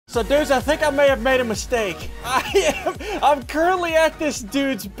So dudes, I think I may have made a mistake. I'm currently at this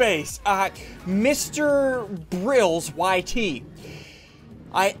dude's base, Mr. Brill's YT.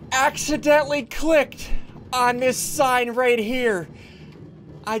 I accidentally clicked on this sign right here.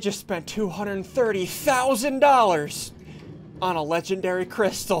 I just spent $230,000 on a legendary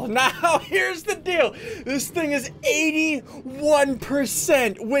crystal. Now, here's the deal. This thing is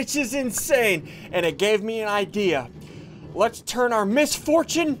 81%, which is insane. And it gave me an idea. Let's turn our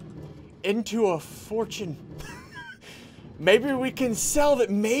misfortune into a fortune. Maybe we can sell that.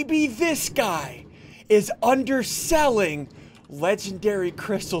 Maybe this guy is underselling legendary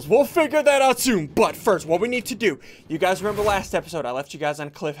crystals. We'll figure that out soon. But first, what we need to do, you guys remember last episode, I left you guys on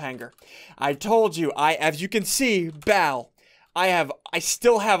a cliffhanger. I told you, as you can see, Bal, I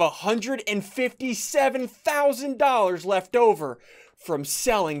still have $157,000 left over from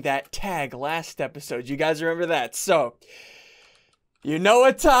selling that tag last episode. You guys remember that? So, you know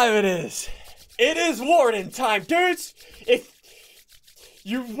what time it is. It is Warden time, dudes. If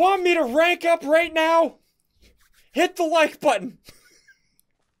you want me to rank up right now, hit the like button.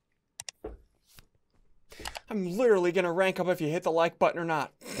 I'm literally gonna rank up if you hit the like button or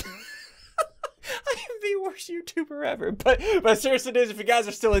not. I am the worst YouTuber ever. But seriously, dudes, if you guys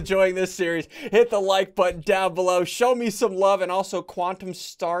are still enjoying this series, hit the like button down below. Show me some love, and also Quantum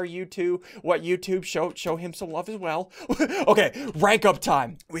Star YouTube. What YouTube? Show him some love as well. Okay, rank up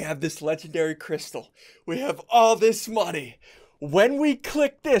time. We have this legendary crystal. We have all this money. When we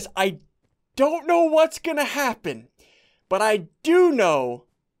click this, I don't know what's gonna happen, but I do know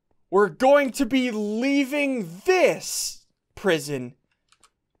we're going to be leaving this prison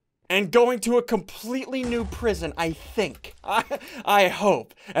and going to a completely new prison, I think. I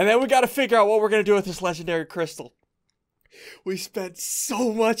hope. And then we gotta figure out what we're gonna do with this legendary crystal. We spent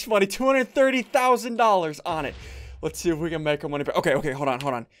so much money, $230,000 on it. Let's see if we can make our money back. Okay, hold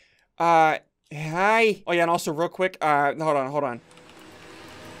on. Hi. Oh yeah, and also real quick, hold on.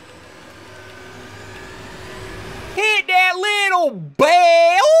 Hit that little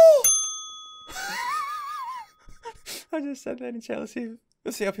bell! I just said that in chat.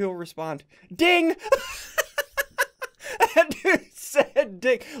 Let's see how people respond. Ding! That dude said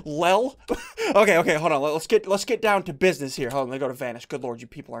ding. Lel? Okay, hold on. Let's get down to business here. Hold on, let me go to Vanish. Good lord, you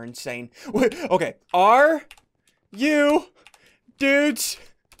people are insane. Okay, are you dudes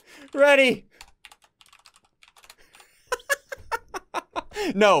ready?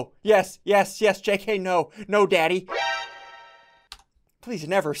 No. Yes, JK, no. No, daddy. Please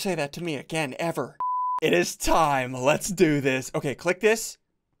never say that to me again, ever. It is time. Let's do this. Okay, click this.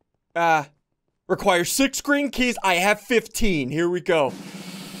 Requires 6 green keys. I have 15. Here we go.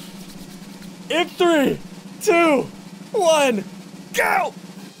 In 3, 2, 1, go!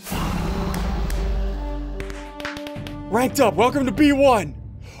 Ranked up. Welcome to B1.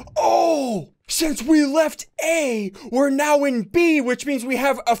 Oh! Since we left A, we're now in B, which means we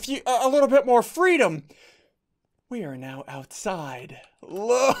have a little bit more freedom. We are now outside.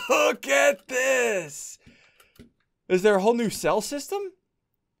 Look at this. Is there a whole new cell system?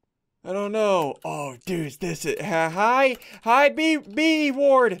 I don't know. Oh, dudes, this is... Hi, B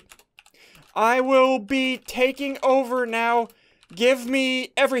Ward. I will be taking over now. Give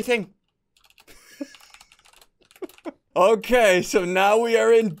me everything. Okay, so now we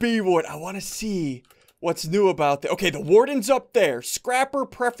are in B Ward. I want to see what's new about that. Okay, the warden's up there. Scrapper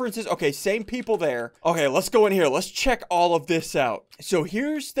preferences. Okay, same people there. Okay, let's go in here. Let's check all of this out. So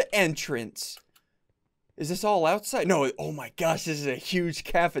here's the entrance. Is this all outside? No, oh my gosh, this is a huge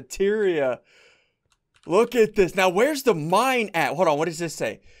cafeteria. Look at this. Now, where's the mine at? Hold on, what does this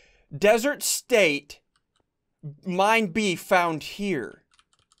say? Desert State, Mine B found here.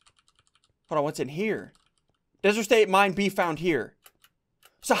 Hold on, what's in here? Desert State, Mine B found here.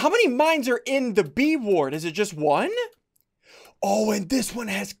 So how many mines are in the B ward? Is it just one? Oh, and this one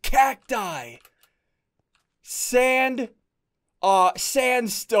has cacti. Sandstone,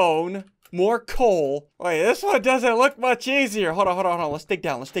 more coal. Wait, this one doesn't look much easier. Hold on. Let's dig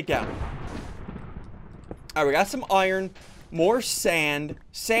down. All right, we got some iron, more sand,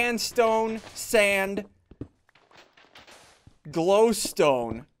 sandstone, sand,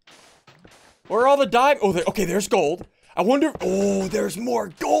 glowstone. Where are all the diamonds? Oh, okay, there's gold. I wonder, oh, there's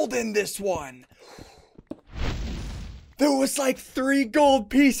more gold in this one. There was like 3 gold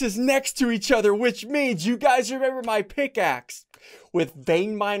pieces next to each other, which means you guys remember my pickaxe with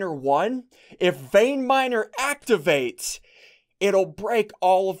Vein Miner 1? If Vein Miner activates, it'll break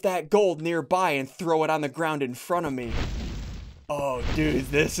all of that gold nearby and throw it on the ground in front of me. Oh, dude,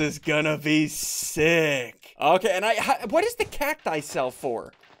 this is gonna be sick. Okay, and what does the cacti sell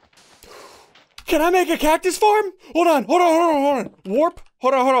for? Can I make a cactus farm? Hold on. Warp.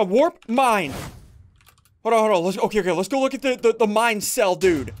 Hold on. Warp mine. Hold on. Okay. Let's go look at the mine cell,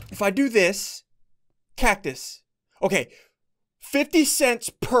 dude. If I do this, cactus. Okay, 50 cents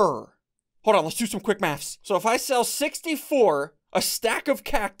per. Hold on, let's do some quick maths. So if I sell 64, a stack of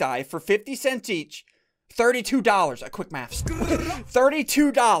cacti for 50 cents each, $32. Quick maths.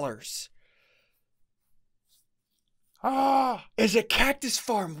 $32. Is a cactus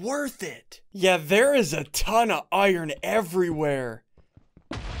farm worth it? Yeah, there is a ton of iron everywhere.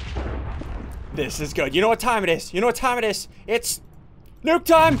 This is good. You know what time it is? It's nuke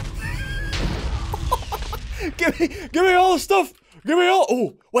time. Give me all the stuff.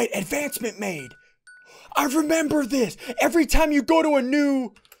 Oh, wait, advancement made. I remember this. Every time you go to a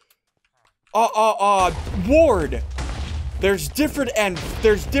new ward, there's different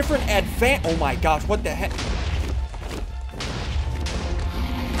oh my gosh, what the heck?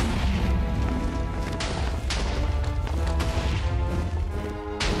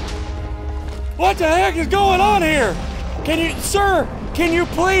 What the heck is going on here? Sir, can you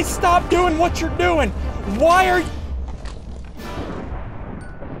please stop doing what you're doing? Why are you...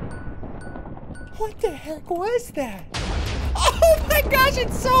 What the heck was that? Oh my gosh,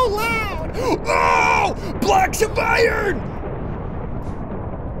 it's so loud! Oh! Blocks of iron!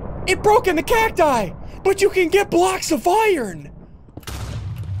 It broke in the cacti, but you can get blocks of iron!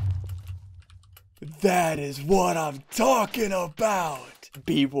 That is what I'm talking about!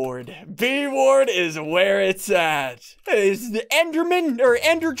 B-Ward. B-Ward is where it's at. It's the Enderman, or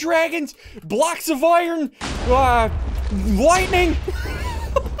Ender Dragons, blocks of iron, lightning.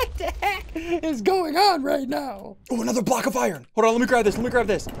 What the heck is going on right now? Oh, another block of iron. Hold on, let me grab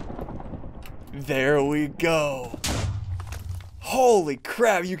this. There we go. Holy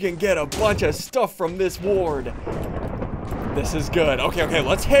crap, you can get a bunch of stuff from this ward. This is good. Okay,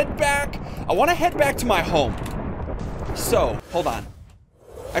 let's head back. I want to head back to my home. So, hold on.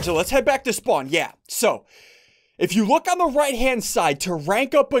 Actually, let's head back to spawn. Yeah, so if you look on the right-hand side to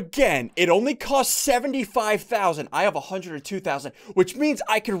rank up again, it only costs 75,000. I have 102,000, which means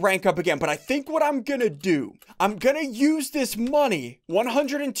I can rank up again. But I think what I'm gonna do, I'm gonna use this money,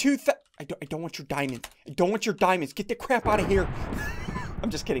 102,000. I don't want your diamonds. I don't want your diamonds. Get the crap out of here. I'm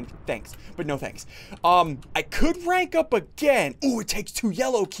just kidding. Thanks, but no thanks. I could rank up again. Ooh, it takes 2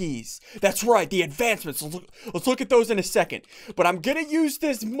 yellow keys. That's right, the advancements. Let's look at those in a second. But I'm gonna use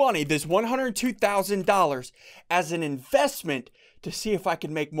this money, this $102,000, as an investment to see if I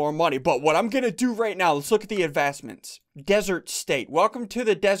can make more money. But what I'm gonna do right now, let's look at the advancements. Desert State. Welcome to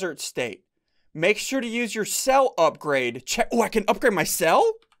the Desert State. Make sure to use your cell upgrade. Check. Oh, I can upgrade my cell?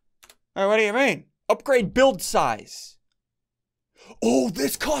 All right, what do you mean? Upgrade build size. Oh,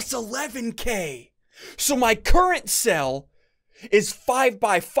 this costs 11K. So my current cell is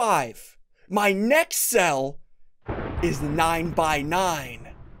 5x5. My next cell is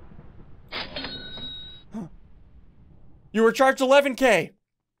 9x9. Huh. You were charged 11K.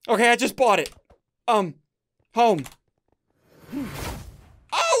 Okay, I just bought it. Home. Oh,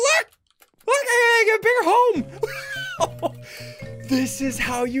 look! Look, I get a bigger home. This is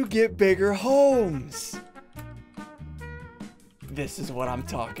how you get bigger homes. This is what I'm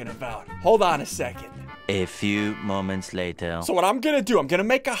talking about. Hold on a second. A few moments later. So what I'm gonna do, I'm gonna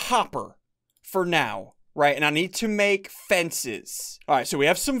make a hopper for now, right? And I need to make fences. All right, so we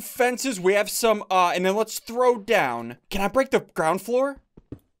have some fences, we have some, and then let's throw down. Can I break the ground floor?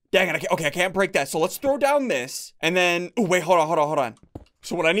 Dang it, okay, I can't break that. So let's throw down this, and then, oh, wait, hold on.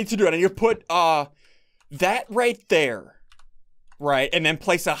 So what I need to do, I need to put, that right there, right? And then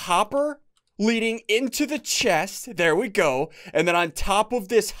place a hopper leading into the chest. There we go. And then on top of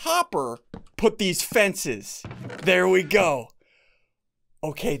this hopper, put these fences. There we go.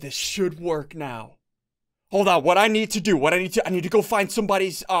 Okay, this should work now. Hold on, what I need to do, I need to go find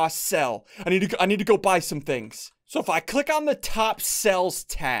somebody's cell. I need to go buy some things. So if I click on the top cells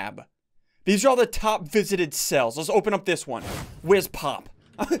tab, these are all the top visited cells. Let's open up this one. Whiz Pop.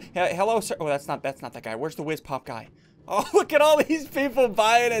 Hello, sir. Oh, that's not that guy. Where's the Whiz Pop guy? Oh, look at all these people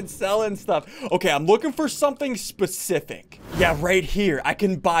buying and selling stuff. Okay, I'm looking for something specific. Yeah, right here. I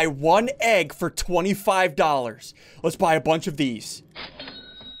can buy 1 egg for $25. Let's buy a bunch of these.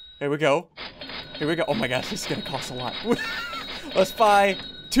 Here we go. Oh my gosh, this is gonna cost a lot. Let's buy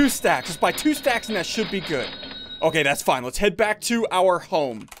 2 stacks. Let's buy 2 stacks and that should be good. Okay, that's fine. Let's head back to our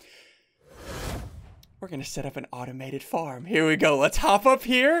home. We're gonna set up an automated farm. Here we go. Let's hop up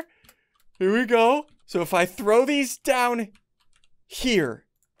here. Here we go. So if I throw these down here.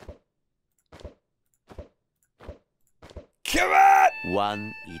 Come on!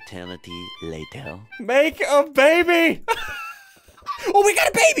 1 eternity later. Make a baby! Oh, we got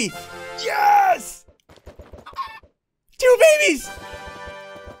a baby! Yes! 2 babies!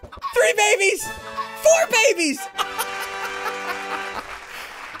 3 babies! 4 babies!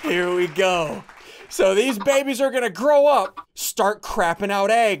 Here we go. So these babies are gonna grow up, start crapping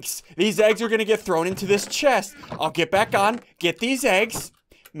out eggs. These eggs are gonna get thrown into this chest. I'll get back on, get these eggs,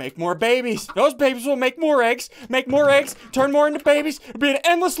 make more babies. Those babies will make more eggs, turn more into babies. It'll be an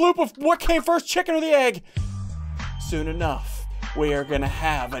endless loop of what came first, chicken or the egg. Soon enough, we are gonna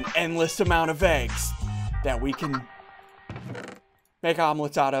have an endless amount of eggs that we can make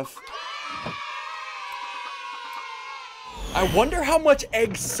omelets out of. I wonder how much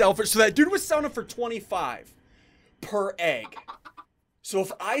eggs sell for. So that dude was selling them for 25 per egg. So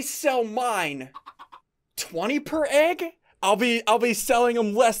if I sell mine 20 per egg, I'll be selling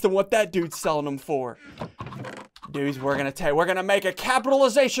them less than what that dude's selling them for. Dudes, we're gonna make a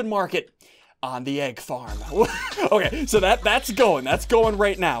capitalization market on the egg farm. Okay, so that's going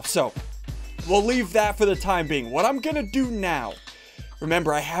right now. So we'll leave that for the time being. What I'm gonna do now.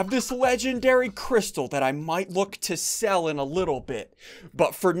 Remember, I have this legendary crystal that I might look to sell in a little bit.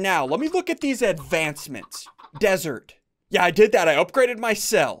 But for now, let me look at these advancements. Desert. Yeah, I did that. I upgraded my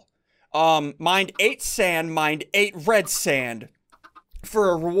cell. Mined 8 sand, mined 8 red sand for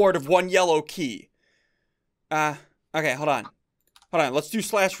a reward of 1 yellow key. Okay, hold on. Let's do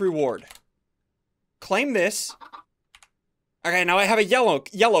 /reward. Claim this. Okay, now I have a yellow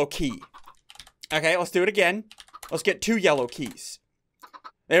key. Okay, let's do it again. Let's get 2 yellow keys.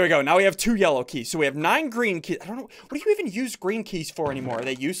 There we go. Now we have 2 yellow keys. So we have 9 green keys. I don't know. What do you even use green keys for anymore? Are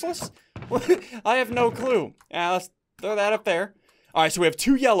they useless? I have no clue. Let's throw that up there. All right, so we have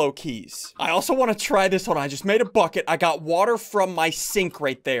 2 yellow keys. I also want to try this. Hold on. I just made a bucket. I got water from my sink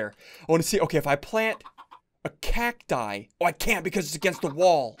right there. I want to see. Okay, if I plant a cacti. Oh, I can't because it's against the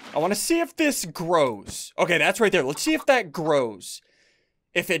wall. I want to see if this grows. Okay, that's right there. Let's see if that grows.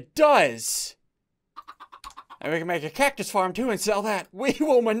 If it does... and we can make a cactus farm too and sell that. We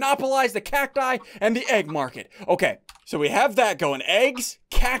will monopolize the cacti and the egg market. Okay, so we have that going. Eggs,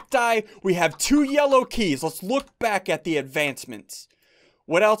 cacti, we have 2 yellow keys. Let's look back at the advancements.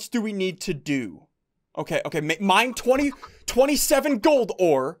 What else do we need to do? Okay, mine 27 gold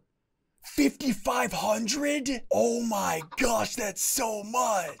ore. 5,500? Oh my gosh, that's so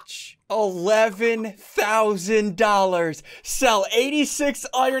much. $11,000. Sell 86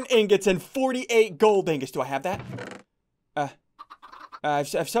 iron ingots and 48 gold ingots. Do I have that? I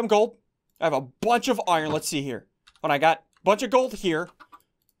have some gold. I have a bunch of iron. Let's see here. I got a bunch of gold here.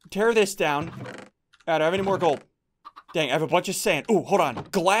 Tear this down. I don't have any more gold. Dang, I have a bunch of sand. Ooh, hold on.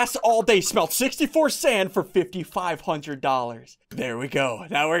 Glass all day. Smelt 64 sand for $5,500. There we go.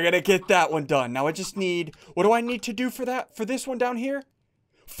 Now we're gonna get that one done. Now I just need... what do I need to do for that? For this one down here?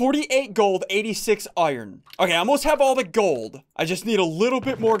 48 gold, 86 iron. Okay, I almost have all the gold. I just need a little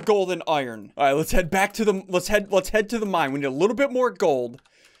bit more gold and iron. All right, let's head back to the... Let's head to the mine. We need a little bit more gold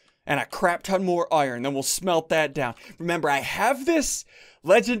and a crap ton more iron. Then we'll smelt that down. Remember, I have this...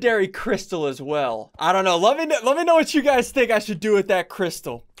 legendary crystal as well. I don't know. Let me know what you guys think I should do with that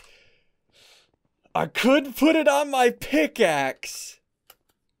crystal. I could put it on my pickaxe.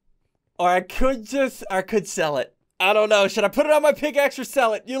 Or I could sell it. I don't know. Should I put it on my pickaxe or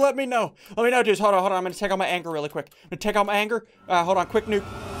sell it? You let me know. Let me know, dudes. Hold on. I'm going to take out my anger really quick. I'm going to take out my anger. Hold on. Quick nuke.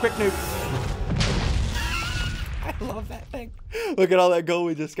 I love that thing. Look at all that gold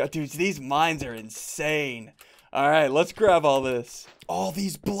we just got. Dudes, these mines are insane. All right, let's grab all this. All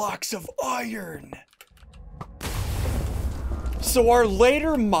these blocks of iron. So are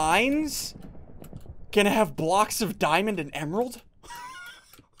later mines gonna have blocks of diamond and emerald?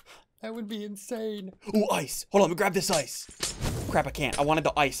 That would be insane. Ooh, ice. Hold on, let me grab this ice. Crap, I can't. I wanted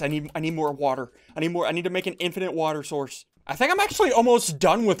the ice. I need more water. I need to make an infinite water source. I think I'm actually almost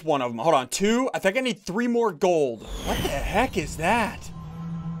done with one of them. Hold on, 2. I think I need 3 more gold. What the heck is that?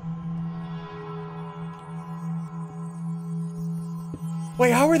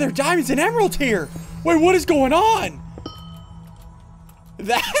 Wait, how are there diamonds and emeralds here? Wait, what is going on?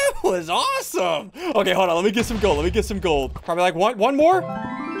 That was awesome. Okay, hold on. Let me get some gold. Probably like one more.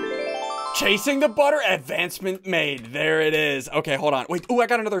 Chasing the butter. Advancement made. There it is. Okay, hold on. Wait. Oh, I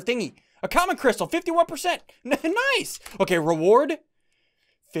got another thingy. A common crystal. 51%. Nice. Okay, reward.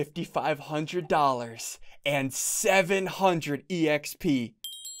 $5,500 and 700 EXP.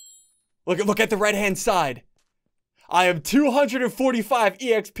 Look at the right-hand side. I am 245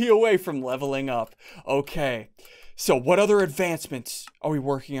 EXP away from leveling up. Okay. So what other advancements are we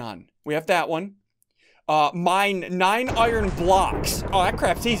working on? We have that one. Mine 9 iron blocks. Oh, that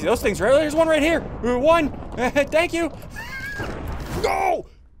crap's easy. Those things right. There's one right here. 1. Thank you. No!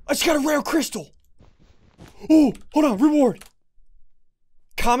 I just got a rare crystal. Oh, hold on. Reward.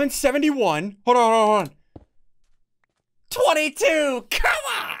 Common 71. Hold on. 22! Come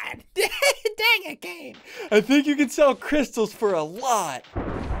on! Dang it, game! I think you can sell crystals for a lot.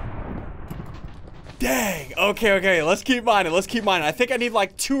 Dang. Okay. Let's keep mining. I think I need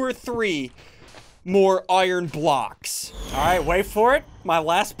like 2 or 3 more iron blocks. All right, wait for it. My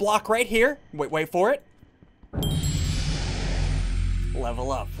last block right here. Wait for it.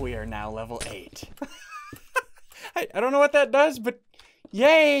 Level up. We are now level 8. I don't know what that does, but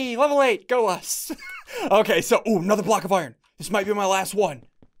yay, level 8. Go us. Okay, so, another block of iron. This might be my last one.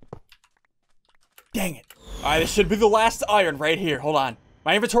 Dang it. All right, this should be the last iron right here. Hold on.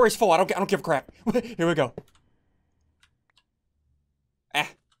 My inventory's full. I don't give a crap. Here we go. Hey,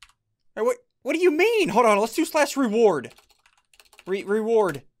 what do you mean? Hold on. Let's do /reward.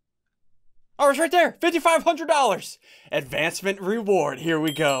 Reward. Oh, it's right there. $5,500. Advancement reward. Here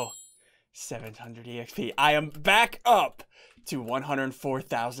we go. 700 EXP. I am back up to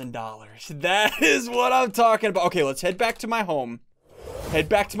 $104,000. That is what I'm talking about. Okay, let's head back to my home.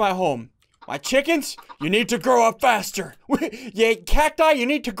 My chickens, you need to grow up faster. Yeah, cacti, you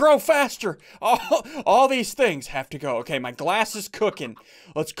need to grow faster. All these things have to go. Okay, my glass is cooking.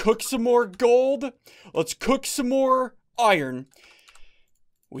 Let's cook some more gold. Let's cook some more iron.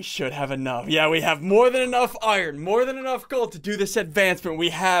 We should have enough. Yeah, we have more than enough iron, more than enough gold to do this advancement. We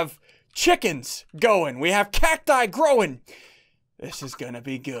have chickens going. We have cacti growing. This is gonna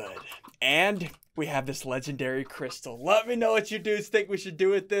be good. And we have this legendary crystal. Let me know what you dudes think we should do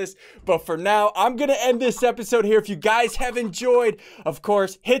with this. But for now, I'm gonna end this episode here. If you guys have enjoyed, of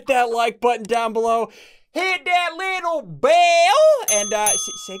course, hit that like button down below. Hit that little bell. And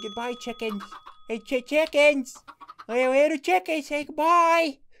say goodbye, chickens. Hey, chickens. Hey, little chickens, say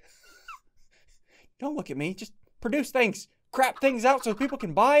goodbye. Don't look at me. Just produce things. Crap things out so people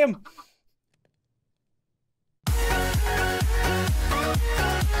can buy them.